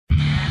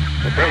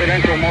The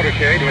presidential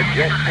motorcade had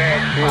just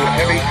passed through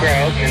heavy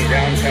crowds in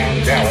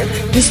downtown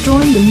Dallas.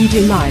 Destroying the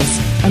media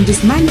lies and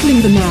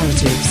dismantling the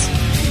narratives.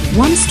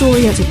 One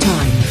story at a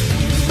time.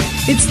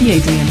 It's the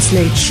Adrian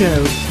Slade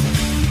Show.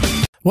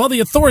 Well,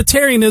 the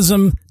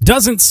authoritarianism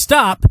doesn't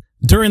stop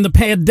during the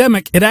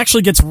pandemic. It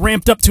actually gets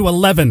ramped up to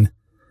 11.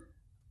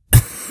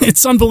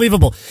 It's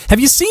unbelievable.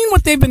 Have you seen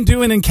what they've been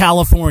doing in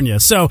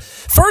California? So,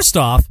 first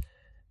off,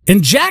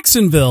 in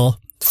Jacksonville,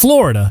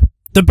 Florida,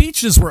 the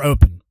beaches were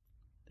open.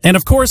 And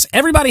of course,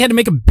 everybody had to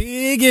make a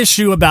big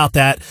issue about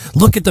that.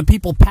 Look at the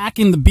people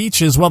packing the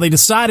beaches while they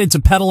decided to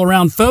peddle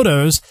around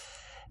photos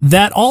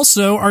that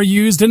also are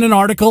used in an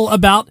article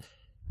about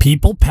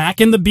people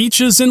packing the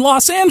beaches in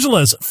Los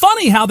Angeles.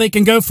 Funny how they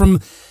can go from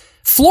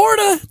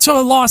Florida to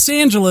Los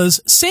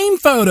Angeles, same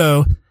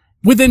photo,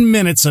 within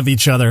minutes of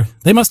each other.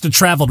 They must have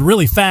traveled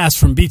really fast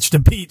from beach to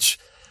beach.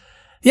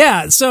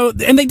 Yeah, so,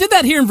 and they did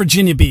that here in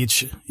Virginia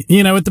Beach.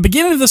 You know, at the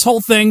beginning of this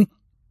whole thing,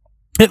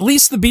 at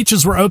least the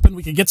beaches were open.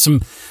 We could get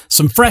some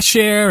fresh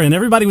air, and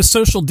everybody was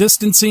social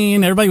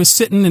distancing. Everybody was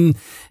sitting in,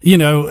 you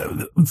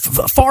know,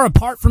 far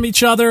apart from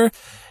each other.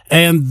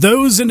 And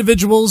those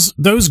individuals,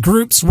 those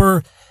groups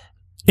were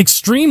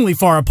extremely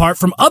far apart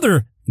from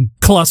other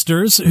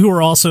clusters who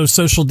were also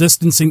social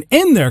distancing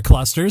in their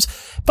clusters.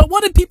 But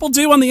what did people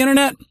do on the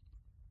internet?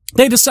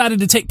 They decided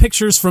to take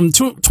pictures from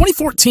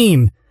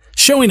 2014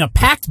 showing a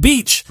packed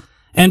beach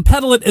and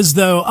peddle it as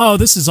though, oh,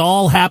 this is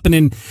all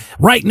happening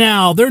right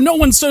now. No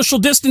one's social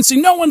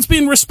distancing. No one's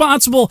being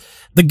responsible.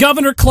 The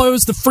governor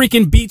closed the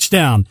freaking beach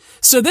down.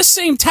 So this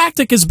same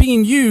tactic is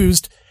being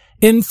used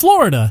in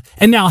Florida.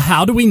 And now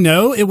how do we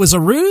know it was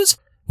a ruse?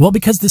 Well,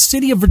 because the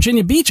city of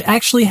Virginia Beach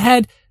actually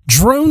had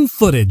drone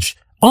footage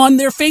on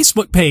their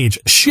Facebook page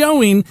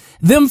showing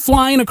them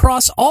flying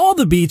across all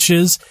the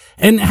beaches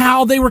and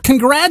how they were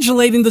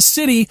congratulating the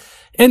city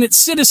and its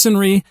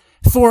citizenry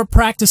for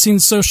practicing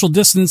social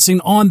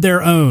distancing on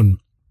their own.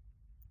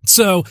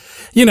 So,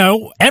 you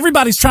know,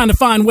 everybody's trying to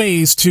find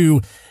ways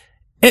to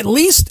at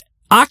least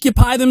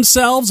occupy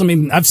themselves. I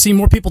mean, I've seen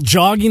more people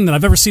jogging than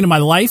I've ever seen in my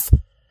life.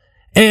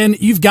 And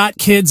you've got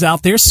kids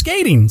out there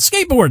skating,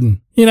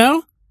 skateboarding, you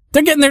know,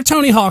 they're getting their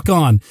Tony Hawk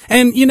on.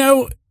 And, you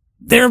know,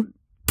 they're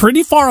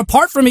pretty far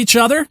apart from each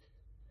other.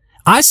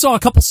 I saw a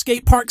couple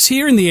skate parks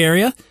here in the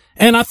area,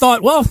 and I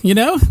thought, well, you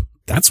know,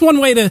 that's one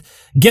way to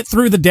get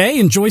through the day,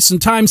 enjoy some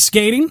time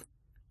skating.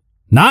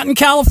 Not in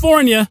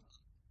California.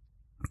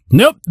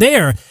 Nope,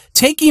 they're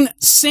taking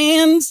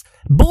sands,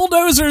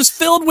 bulldozers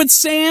filled with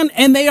sand,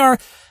 and they are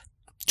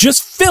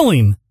just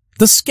filling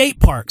the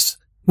skate parks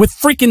with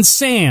freaking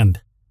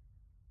sand.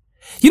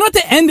 You know, at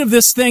the end of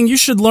this thing, you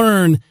should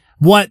learn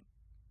what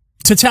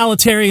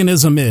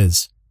totalitarianism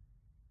is.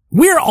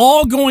 We're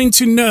all going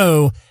to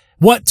know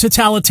what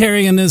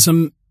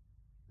totalitarianism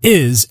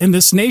is in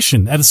this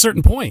nation at a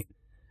certain point.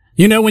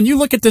 You know, when you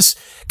look at this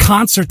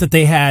concert that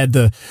they had,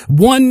 the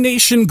One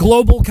Nation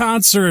Global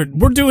concert,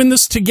 we're doing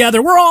this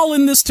together. We're all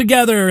in this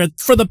together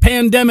for the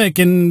pandemic,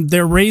 and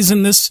they're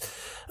raising this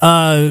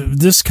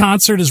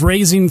concert is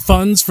raising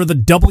funds for the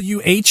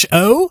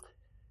WHO,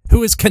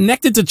 who is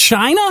connected to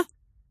China.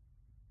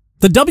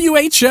 The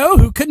WHO,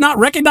 who could not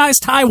recognize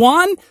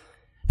Taiwan,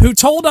 who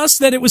told us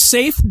that it was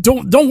safe.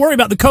 Don't worry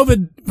about the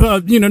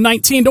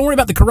COVID-19. Don't worry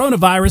about the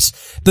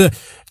coronavirus, the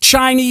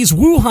Chinese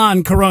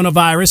Wuhan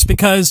coronavirus,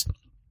 because,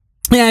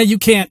 yeah, you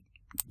can't,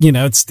 you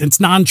know, it's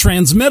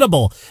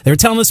non-transmittable. They were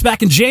telling us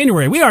back in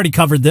January. We already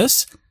covered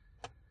this.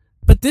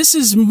 But this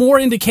is more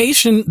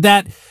indication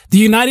that the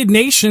United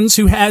Nations,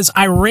 who has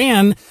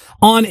Iran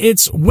on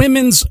its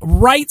Women's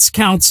Rights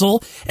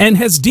Council and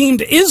has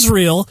deemed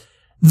Israel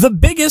the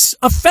biggest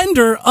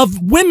offender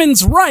of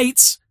women's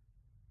rights,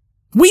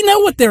 we know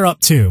what they're up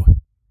to.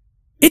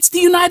 It's the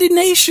United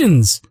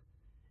Nations.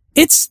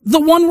 It's the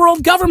one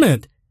world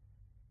government.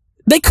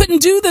 They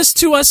couldn't do this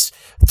to us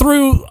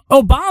through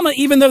Obama,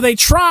 even though they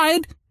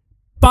tried.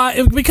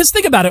 Because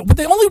think about it.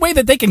 The only way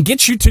that they can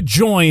get you to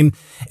join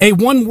a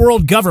one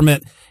world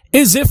government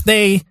is if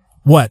they,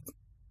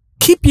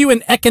 keep you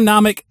in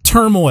economic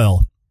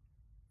turmoil.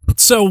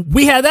 So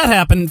we had that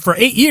happen for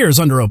 8 years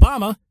under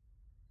Obama.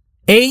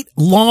 8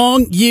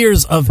 long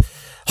years of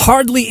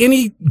hardly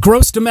any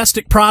gross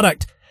domestic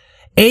product.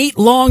 8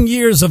 long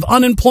years of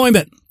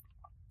unemployment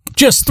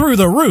just through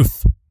the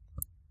roof.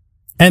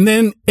 And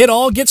then it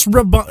all gets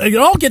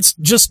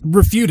just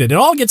refuted. It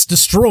all gets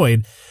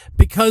destroyed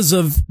because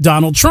of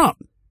Donald Trump.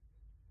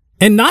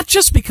 And not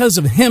just because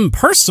of him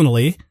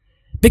personally,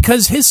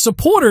 because his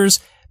supporters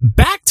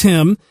backed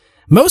him.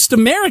 Most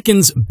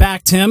Americans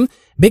backed him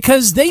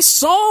because they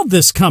saw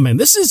this coming.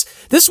 This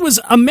was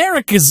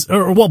America's,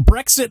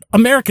 Brexit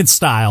American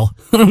style.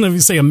 I don't know if you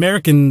say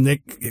American,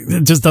 it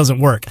just doesn't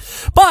work.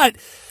 But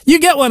you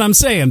get what I'm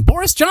saying.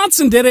 Boris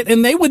Johnson did it,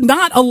 and they would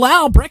not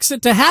allow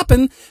Brexit to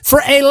happen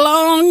for a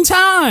long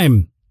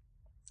time.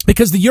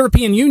 Because the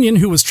European Union,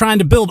 who was trying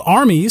to build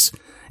armies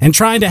and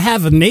trying to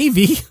have a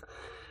navy,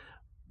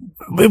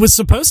 it was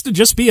supposed to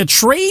just be a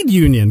trade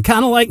union,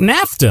 kind of like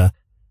NAFTA.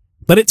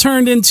 But it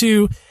turned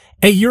into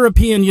a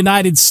European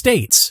United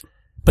States.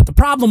 But the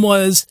problem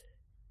was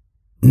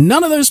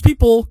none of those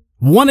people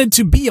wanted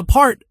to be a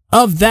part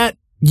of that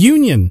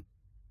union.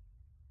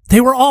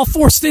 They were all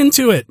forced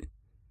into it.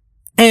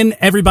 And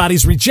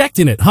everybody's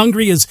rejecting it.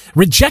 Hungary has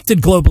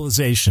rejected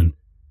globalization.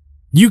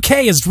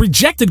 UK has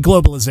rejected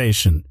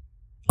globalization.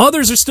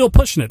 Others are still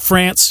pushing it.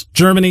 France,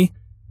 Germany,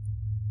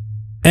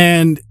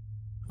 and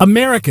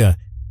America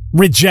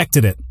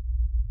rejected it.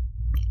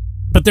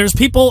 But there's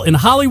people in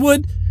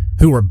Hollywood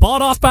who were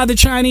bought off by the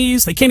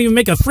Chinese. They can't even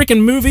make a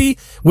freaking movie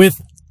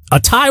with a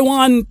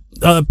Taiwan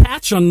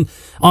patch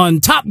on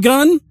Top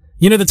Gun.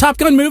 You know, the Top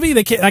Gun movie,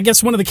 I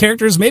guess one of the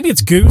characters, maybe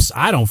it's Goose.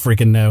 I don't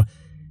freaking know.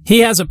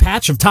 He has a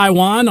patch of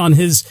Taiwan on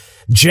his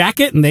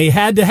jacket, and they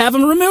had to have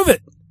him remove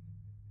it.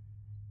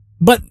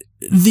 But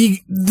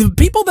the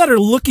people that are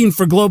looking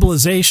for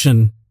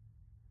globalization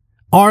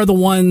are the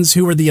ones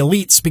who are the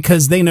elites,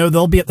 because they know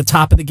they'll be at the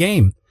top of the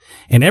game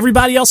and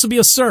everybody else will be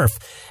a serf.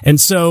 And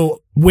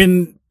so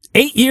when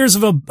 8 years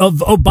of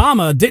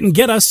Obama didn't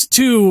get us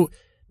to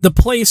the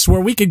place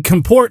where we could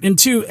comport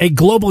into a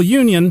global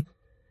union,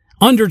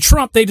 under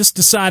Trump, they just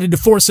decided to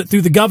force it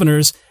through the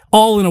governors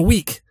all in a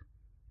week.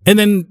 And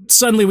then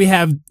suddenly we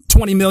have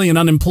 20 million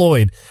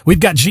unemployed. We've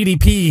got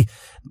GDP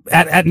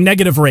at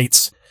negative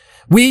rates.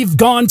 We've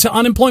gone to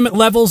unemployment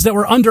levels that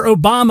were under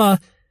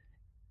Obama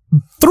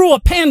through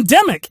a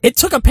pandemic. It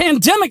took a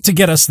pandemic to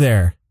get us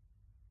there.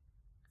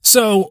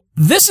 So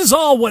this is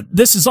all what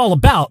this is all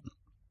about.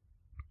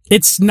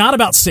 It's not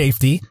about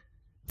safety.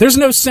 There's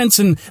no sense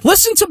in...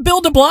 Listen to Bill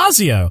de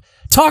Blasio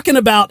talking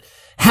about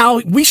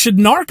how we should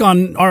narc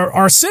on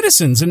our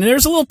citizens. And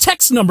there's a little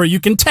text number you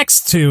can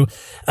text to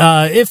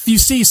if you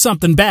see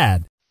something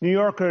bad. New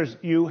Yorkers,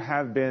 you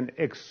have been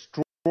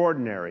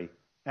extraordinary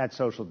at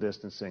social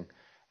distancing.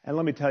 And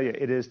let me tell you,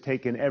 it has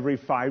taken every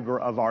fiber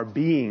of our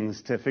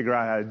beings to figure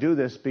out how to do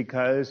this,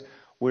 because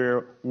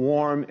we're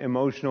warm,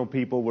 emotional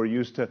people. We're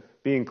used to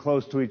being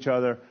close to each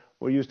other.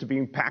 We're used to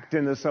being packed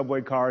in the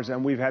subway cars,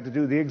 and we've had to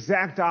do the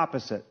exact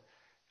opposite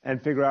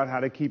and figure out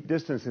how to keep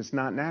distance. It's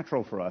not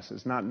natural for us.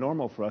 It's not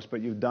normal for us,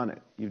 but you've done it.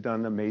 You've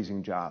done an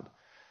amazing job.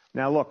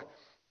 Now, look,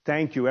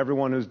 thank you,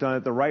 everyone who's done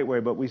it the right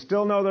way, but we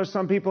still know there's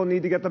some people who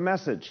need to get the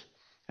message.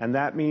 And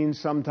that means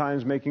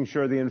sometimes making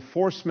sure the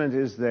enforcement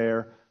is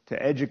there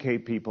to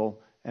educate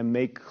people and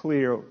make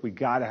clear we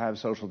got to have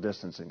social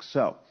distancing.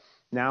 So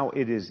now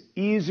it is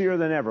easier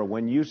than ever.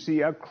 When you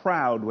see a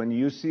crowd, when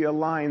you see a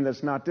line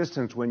that's not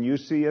distanced, when you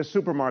see a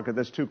supermarket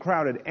that's too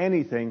crowded,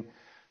 anything,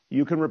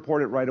 you can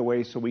report it right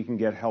away so we can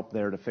get help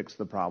there to fix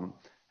the problem.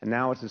 And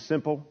now it's as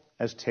simple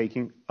as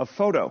taking a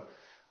photo.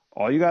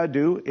 All you got to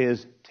do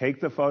is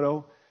take the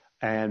photo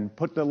and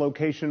put the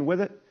location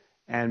with it,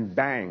 and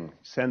bang,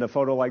 send a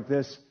photo like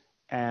this,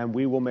 and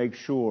we will make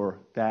sure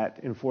that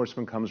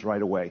enforcement comes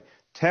right away.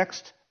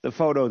 Text the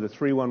photo to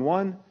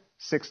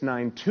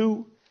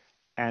 311-692,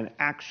 and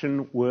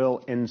action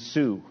will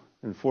ensue.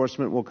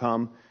 Enforcement will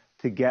come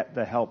to get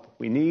the help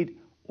we need,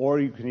 or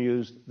you can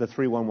use the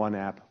 311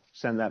 app.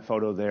 Send that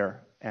photo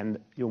there, and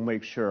you'll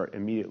make sure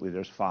immediately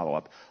there's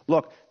follow-up.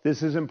 Look,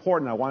 this is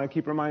important. I want to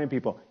keep reminding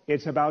people,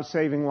 it's about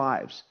saving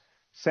lives.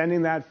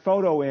 Sending that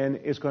photo in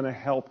is going to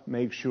help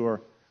make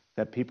sure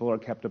that people are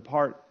kept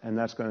apart, and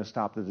that's going to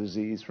stop the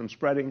disease from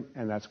spreading,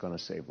 and that's going to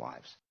save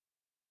lives.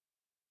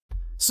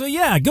 So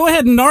yeah, go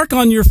ahead and narc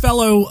on your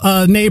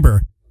fellow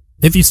neighbor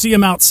if you see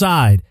him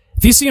outside.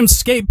 If you see him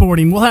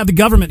skateboarding, we'll have the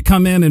government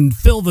come in and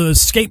fill the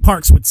skate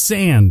parks with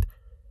sand.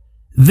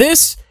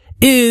 This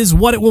is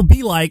what it will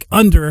be like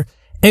under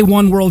a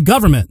one world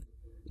government.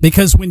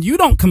 Because when you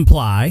don't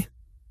comply,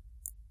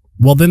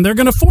 well, then they're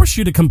going to force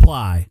you to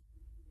comply.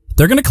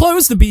 They're going to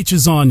close the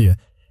beaches on you.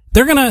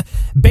 They're going to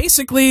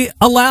basically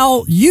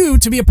allow you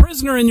to be a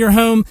prisoner in your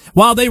home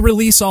while they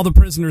release all the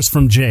prisoners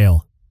from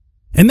jail.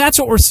 And that's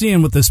what we're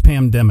seeing with this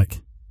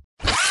pandemic.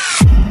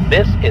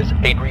 This is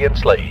Adrian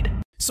Slade.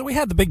 So we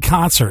had the big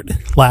concert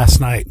last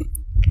night.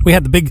 We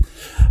had the big,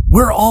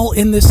 we're all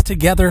in this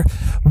together,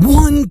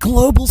 one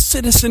global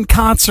citizen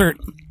concert.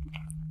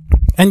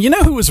 And you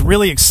know who was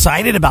really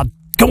excited about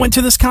going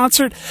to this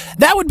concert?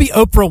 That would be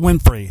Oprah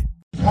Winfrey.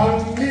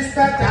 Come,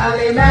 Mr.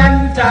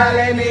 Tallyman,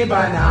 tally me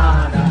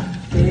banana.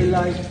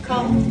 Daylight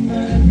come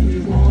and we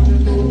wanna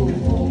go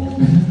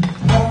home.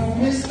 Come,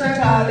 Mr.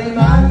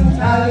 Tallyman,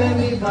 tally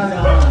me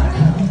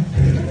banana.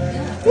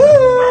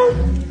 Woo!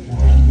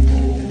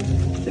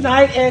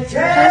 Tonight it's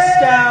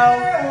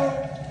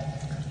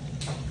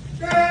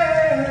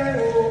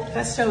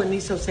pesto and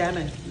miso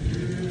salmon.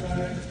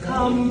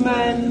 Come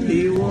and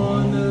we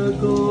wanna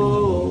go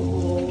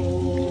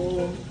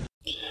home.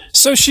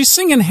 So she's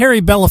singing Harry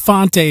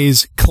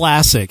Belafonte's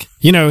classic.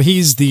 You know,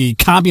 he's the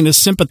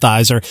communist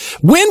sympathizer.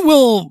 When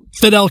will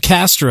Fidel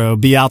Castro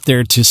be out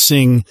there to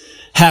sing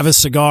Have a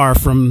Cigar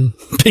from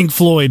Pink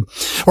Floyd?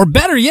 Or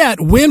better yet,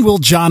 when will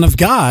John of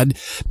God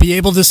be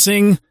able to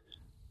sing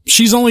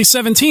She's Only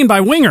 17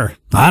 by Winger?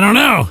 I don't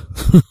know.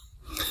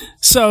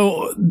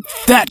 So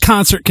that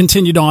concert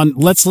continued on.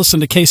 Let's listen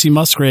to Casey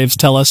Musgraves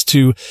tell us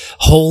to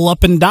hole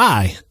up and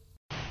die.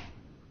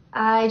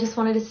 I just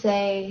wanted to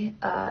say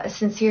a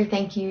sincere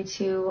thank you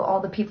to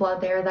all the people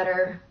out there that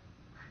are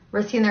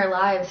risking their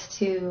lives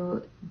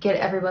to get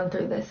everyone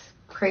through this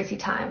crazy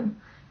time.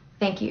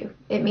 Thank you.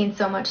 It means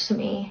so much to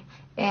me.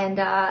 And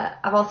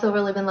I've also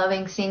really been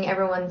loving seeing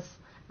everyone's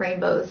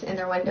rainbows in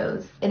their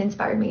windows. It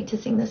inspired me to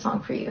sing this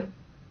song for you.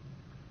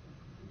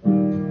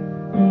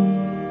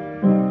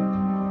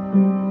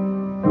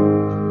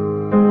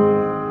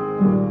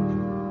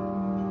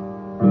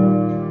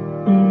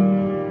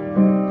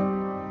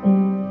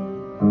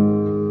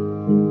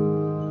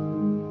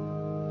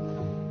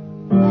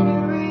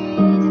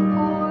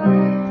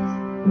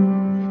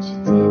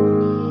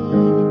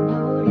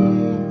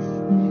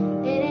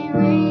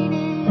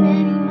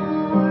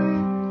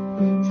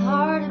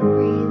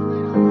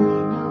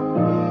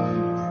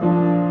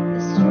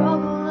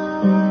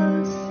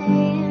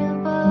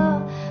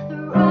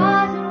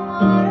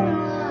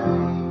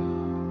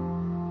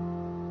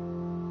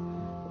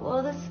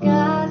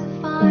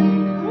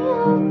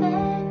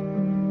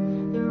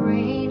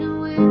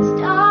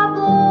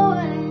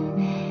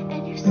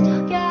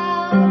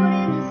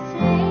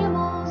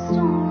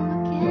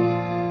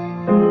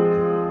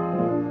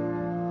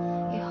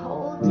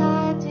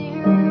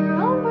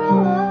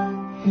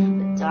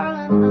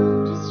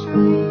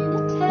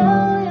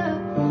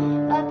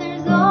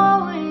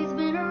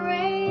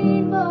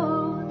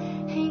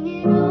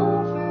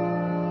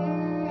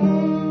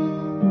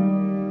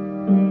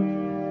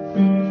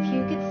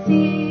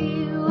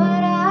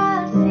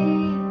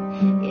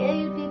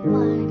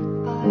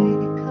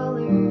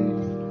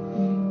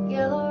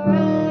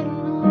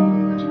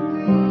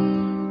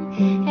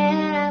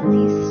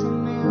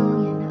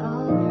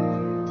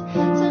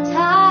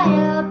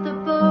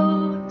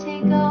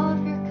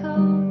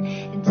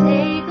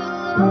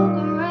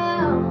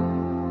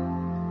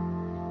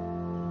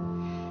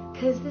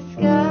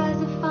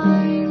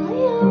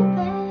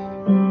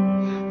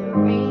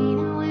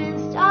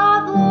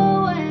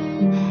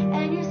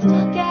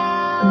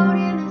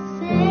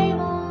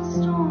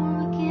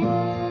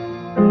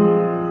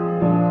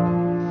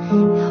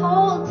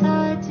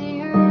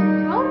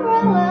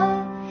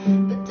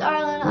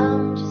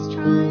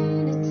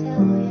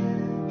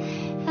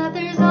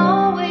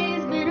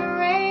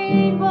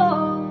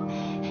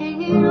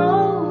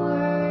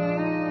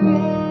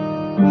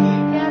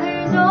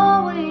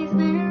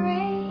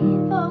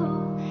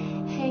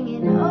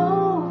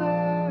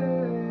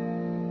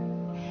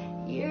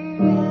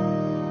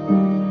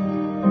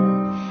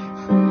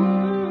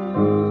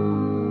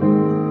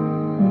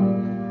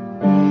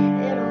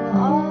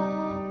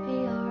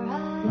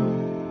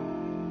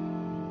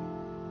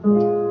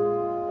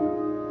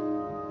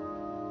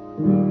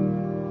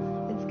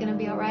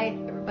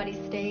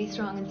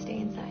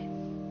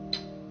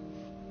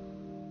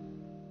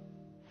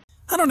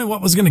 I don't know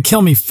what was going to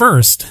kill me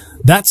first,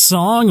 that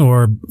song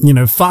or,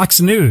 Fox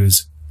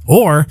News.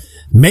 Or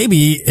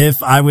maybe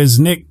if I was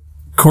Nick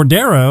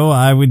Cordero,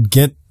 I would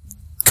get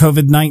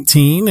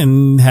COVID-19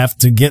 and have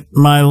to get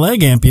my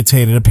leg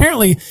amputated.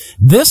 Apparently,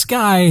 this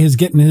guy is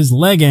getting his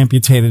leg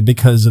amputated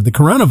because of the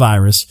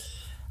coronavirus.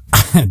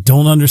 I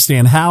don't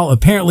understand how.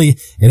 Apparently,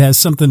 it has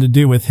something to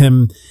do with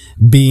him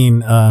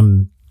being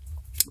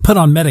put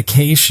on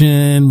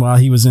medication while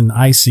he was in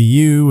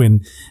ICU,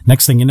 and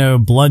next thing you know,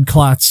 blood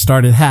clots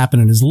started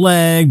happening in his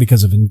leg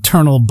because of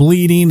internal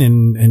bleeding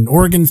and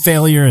organ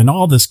failure and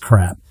all this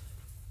crap.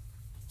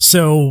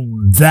 So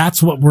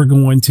that's what we're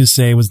going to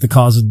say was the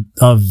cause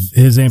of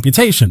his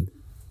amputation.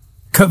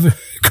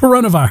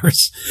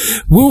 Coronavirus.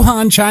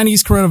 Wuhan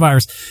Chinese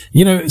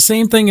coronavirus.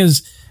 Same thing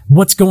as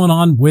what's going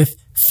on with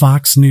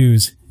Fox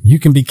News. You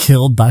can be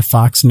killed by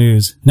Fox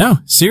News. No,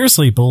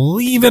 seriously,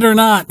 believe it or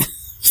not.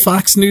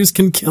 Fox News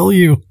can kill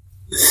you.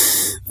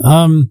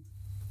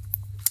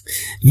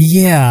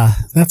 Yeah,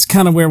 that's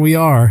kind of where we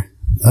are.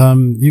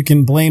 You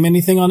can blame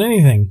anything on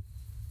anything.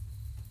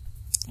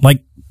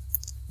 Like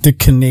the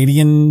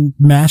Canadian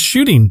mass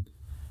shooting.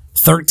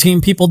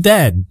 13 people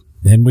dead.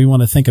 And we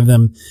want to think of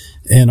them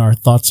in our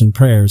thoughts and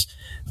prayers.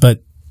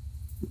 But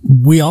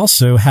we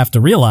also have to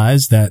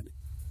realize that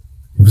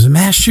it was a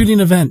mass shooting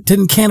event.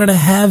 Didn't Canada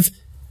have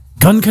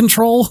gun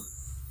control?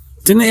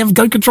 Didn't they have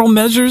gun control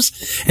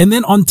measures? And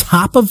then on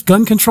top of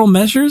gun control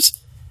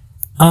measures,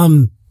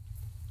 that's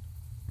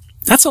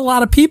a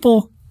lot of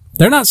people.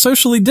 They're not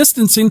socially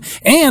distancing.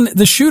 And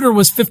the shooter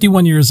was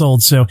 51 years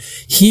old. So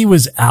he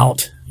was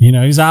out, he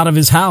was out of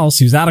his house.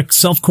 He was out of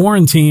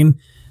self-quarantine,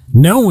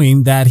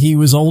 knowing that he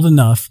was old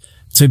enough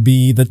to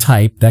be the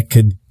type that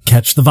could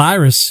catch the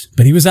virus.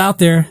 But he was out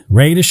there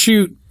ready to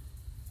shoot,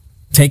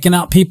 taking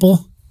out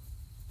people,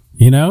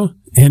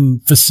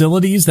 in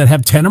facilities that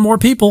have 10 or more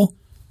people.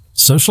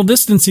 Social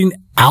distancing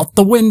out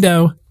the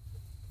window.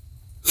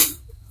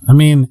 I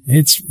mean,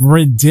 it's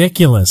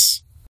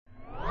ridiculous.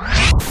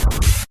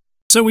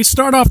 So we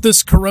start off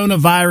this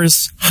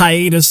coronavirus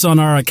hiatus on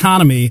our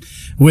economy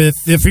with,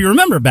 if you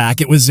remember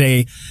back, it was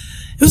a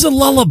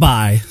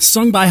lullaby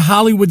sung by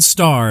Hollywood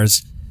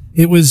stars.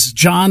 It was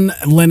John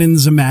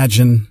Lennon's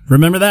Imagine.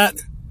 Remember that?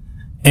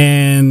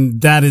 And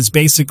that is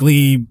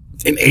basically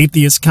an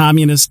atheist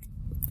communist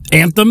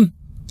anthem.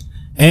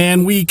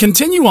 And we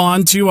continue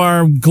on to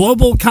our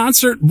global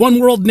concert One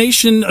World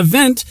Nation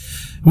event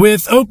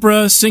with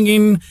Oprah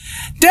singing,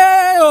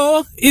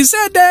 Deo, is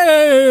a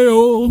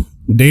Deo,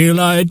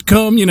 daylight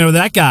come. You know,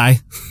 that guy.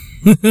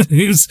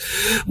 He's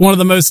one of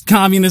the most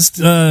communist.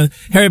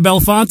 Harry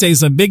Belafonte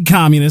is a big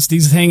communist.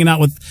 He's hanging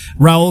out with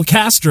Raul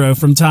Castro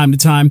from time to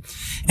time.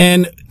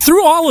 And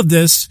through all of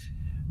this,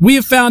 we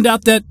have found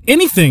out that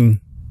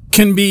anything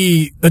can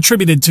be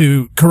attributed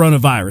to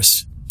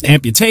coronavirus.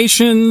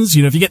 Amputations,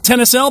 if you get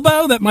tennis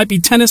elbow, that might be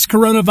tennis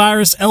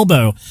coronavirus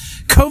elbow.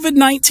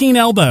 COVID-19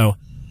 elbow.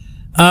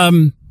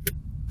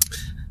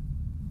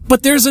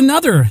 But there's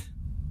another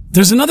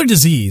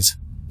disease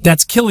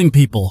that's killing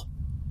people.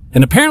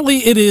 And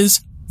apparently it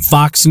is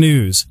Fox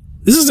News.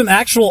 This is an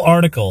actual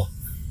article.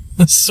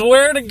 I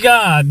swear to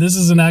God, this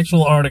is an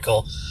actual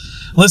article.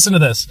 Listen to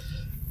this.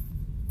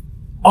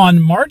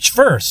 On March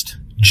 1st,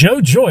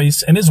 Joe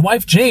Joyce and his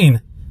wife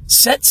Jane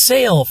set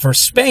sail for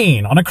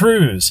Spain on a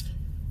cruise,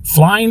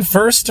 flying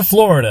first to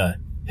Florida.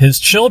 His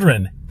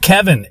children,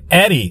 Kevin,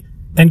 Eddie,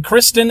 and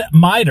Kristen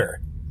Miter,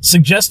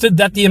 suggested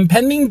that the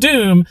impending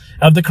doom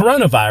of the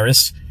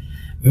coronavirus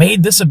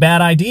made this a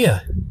bad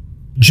idea.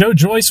 Joe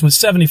Joyce was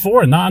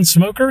 74, a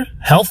non-smoker,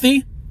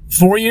 healthy.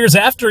 4 years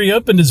after he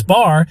opened his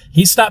bar,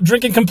 he stopped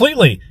drinking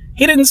completely.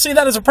 He didn't see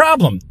that as a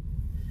problem.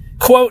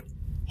 Quote,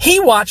 he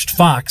watched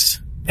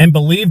Fox and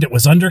believed it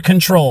was under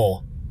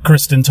control,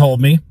 Kristen told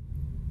me.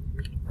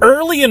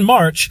 Early in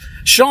March,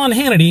 Sean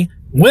Hannity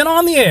went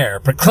on the air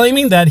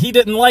proclaiming that he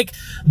didn't like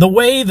the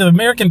way the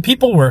American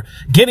people were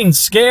getting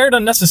scared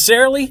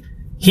unnecessarily.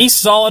 He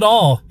saw it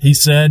all, he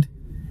said,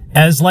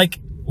 as like,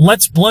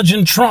 let's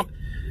bludgeon Trump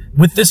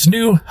with this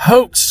new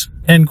hoax,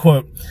 end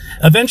quote.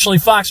 Eventually,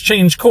 Fox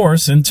changed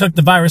course and took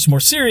the virus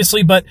more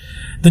seriously, but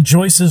the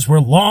Joyces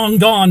were long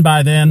gone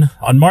by then.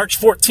 On March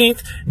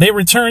 14th, they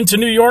returned to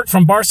New York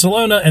from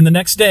Barcelona, and the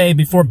next day,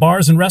 before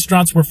bars and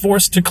restaurants were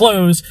forced to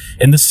close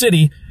in the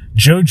city,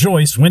 Joe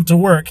Joyce went to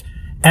work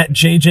at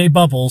J.J.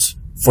 Bubbles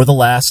for the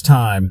last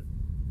time.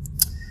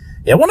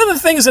 Yeah, one of the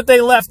things that they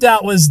left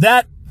out was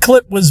that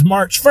clip was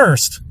March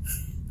 1st,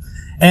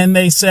 and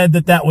they said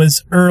that that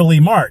was early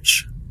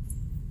March.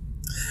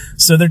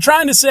 So they're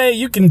trying to say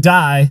you can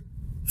die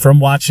from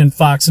watching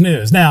Fox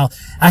News. Now,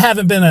 I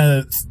haven't been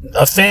a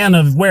fan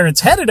of where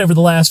it's headed over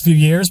the last few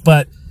years,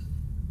 but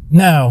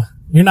no,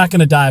 you're not going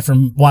to die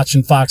from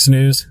watching Fox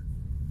News.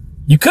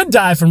 You could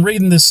die from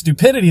reading this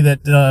stupidity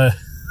that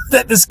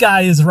that this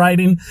guy is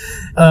writing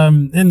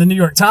in the New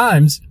York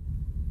Times.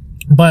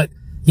 But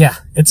yeah,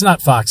 it's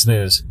not Fox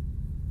News.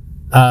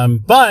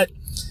 But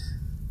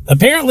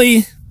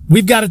apparently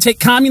we've got to take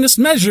communist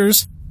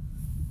measures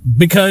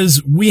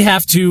because we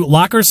have to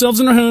lock ourselves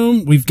in our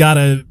home. We've got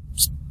to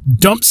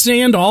dump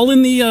sand all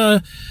in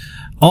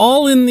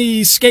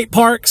the skate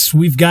parks.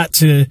 We've got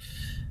to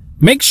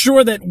make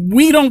sure that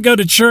we don't go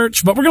to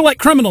church, but we're going to let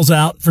criminals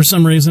out for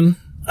some reason.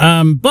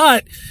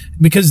 But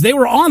because they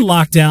were on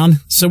lockdown,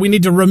 so we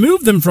need to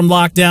remove them from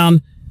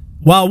lockdown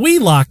while we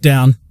lock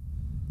down.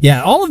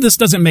 Yeah, all of this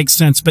doesn't make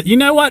sense. But you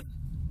know what?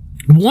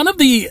 One of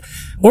the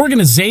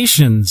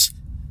organizations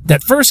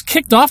that first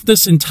kicked off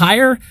this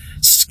entire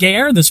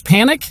scare, this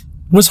panic,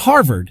 was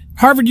Harvard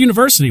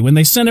University, when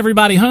they sent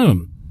everybody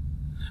home.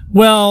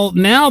 Well,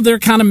 now they're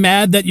kind of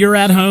mad that you're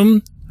at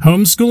home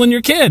homeschooling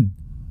your kid.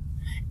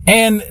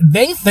 And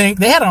they think,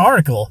 they had an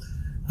article,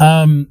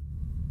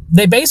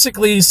 they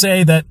basically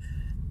say that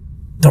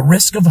the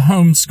risk of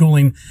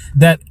homeschooling,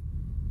 that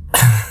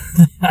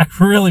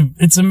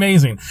it's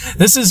amazing.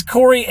 This is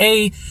Corey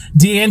A.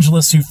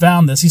 DeAngelis who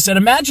found this. He said,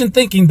 imagine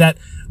thinking that,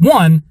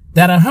 one,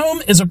 that a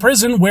home is a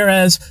prison,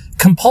 whereas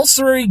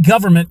compulsory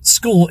government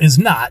school is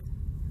not,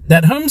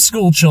 that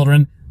homeschool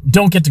children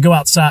don't get to go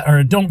outside,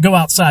 or don't go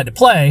outside to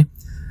play.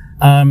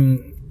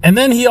 And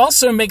then he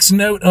also makes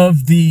note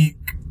of the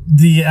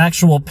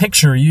actual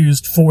picture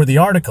used for the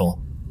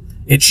article.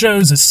 It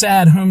shows a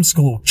sad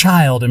homeschool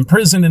child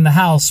imprisoned in the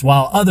house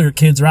while other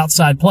kids are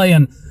outside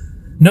playing.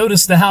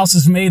 Notice the house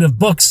is made of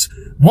books,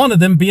 one of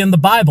them being the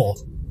Bible.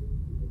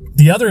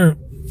 The other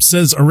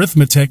says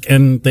arithmetic,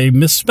 and they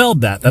misspelled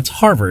that. That's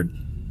Harvard.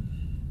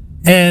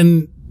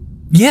 And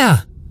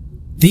yeah,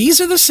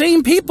 these are the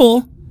same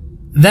people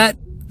that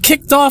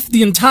kicked off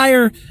the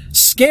entire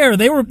scare.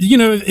 They were,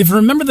 if you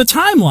remember the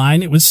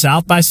timeline, it was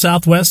South by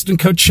Southwest and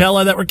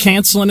Coachella that were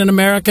canceling in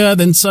America.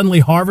 Then suddenly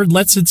Harvard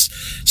lets its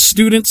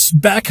students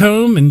back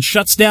home and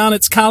shuts down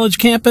its college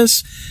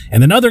campus.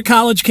 And then other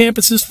college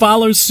campuses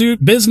follow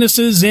suit.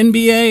 Businesses,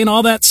 NBA, and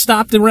all that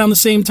stopped around the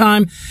same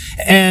time.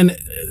 And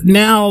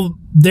now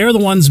they're the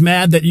ones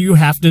mad that you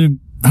have to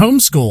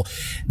homeschool.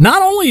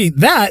 Not only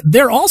that,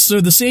 they're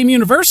also the same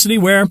university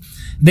where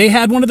they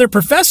had one of their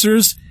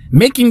professors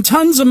making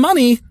tons of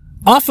money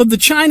off of the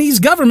Chinese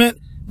government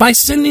by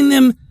sending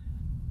them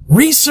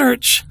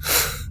research.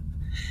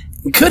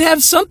 Could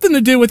have something to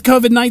do with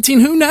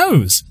COVID-19. Who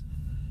knows?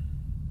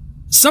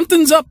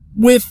 Something's up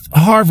with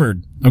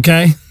Harvard,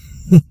 okay?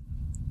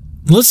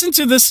 Listen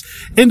to this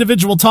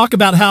individual talk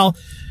about how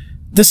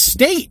the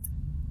state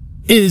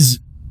is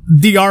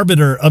the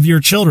arbiter of your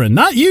children,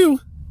 not you.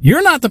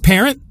 You're not the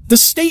parent. The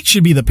state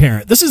should be the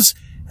parent. This is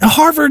a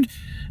Harvard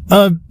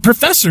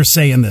professor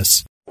saying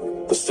this.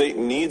 The state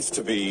needs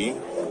to be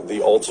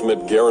the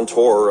ultimate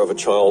guarantor of a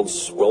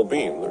child's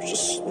well-being. There's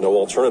just no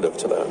alternative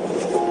to that.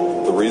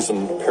 The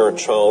reason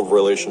parent-child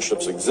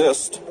relationships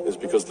exist is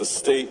because the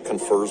state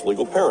confers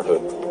legal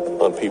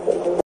parenthood on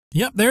people.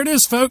 Yep, there it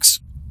is, folks.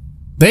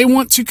 They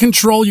want to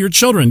control your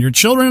children. Your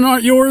children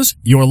aren't yours.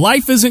 Your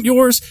life isn't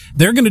yours.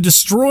 They're going to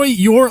destroy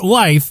your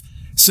life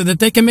so that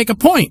they can make a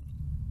point.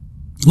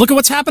 Look at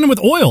what's happening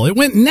with oil. It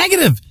went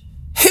negative.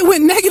 It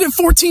went negative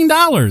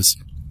 $14.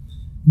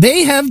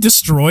 They have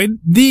destroyed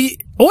the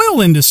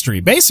oil industry.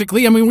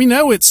 Basically, I mean, we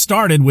know it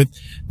started with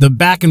the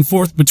back and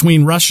forth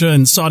between Russia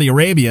and Saudi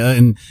Arabia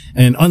and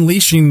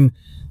unleashing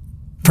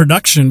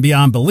production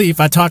beyond belief.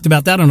 I talked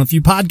about that on a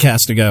few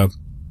podcasts ago.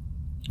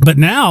 But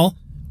now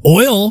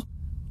oil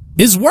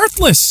is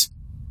worthless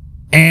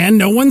and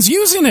no one's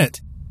using it.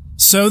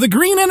 So the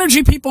green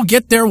energy people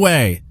get their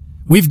way.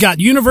 We've got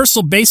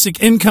universal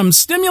basic income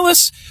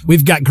stimulus.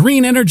 We've got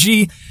green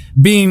energy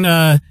being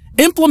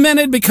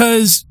implemented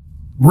because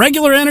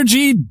regular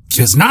energy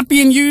is not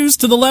being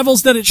used to the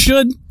levels that it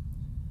should.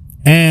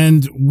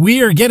 And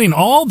we are getting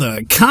all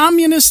the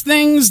communist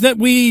things that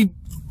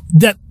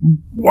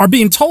are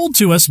being told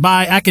to us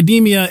by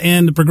academia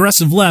and the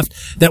progressive left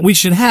that we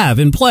should have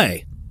in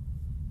play.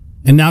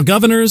 And now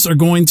governors are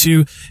going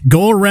to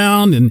go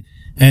around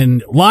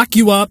and lock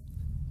you up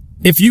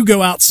if you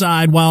go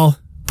outside while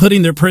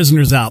putting their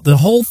prisoners out. The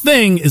whole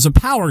thing is a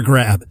power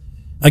grab.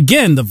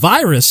 Again, the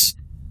virus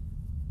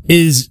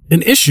is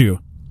an issue,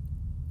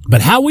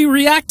 but how we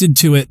reacted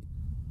to it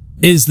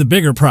is the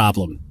bigger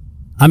problem.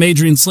 I'm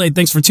Adrian Slade.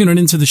 Thanks for tuning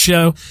into the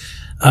show.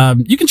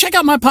 You can check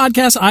out my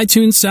podcast,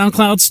 iTunes,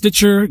 SoundCloud,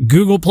 Stitcher,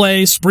 Google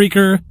Play,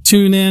 Spreaker,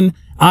 TuneIn,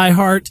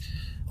 iHeart.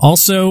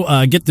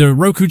 Also, get the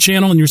Roku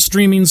channel in your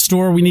streaming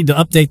store. We need to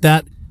update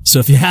that. So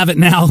if you have it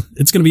now,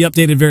 it's going to be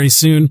updated very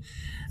soon.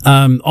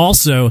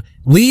 Also,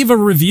 leave a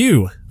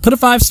review. Put a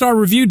 5-star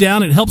review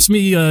down. It helps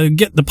me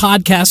get the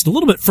podcast a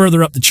little bit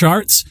further up the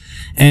charts.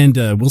 And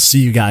we'll see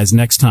you guys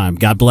next time.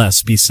 God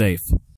bless. Be safe.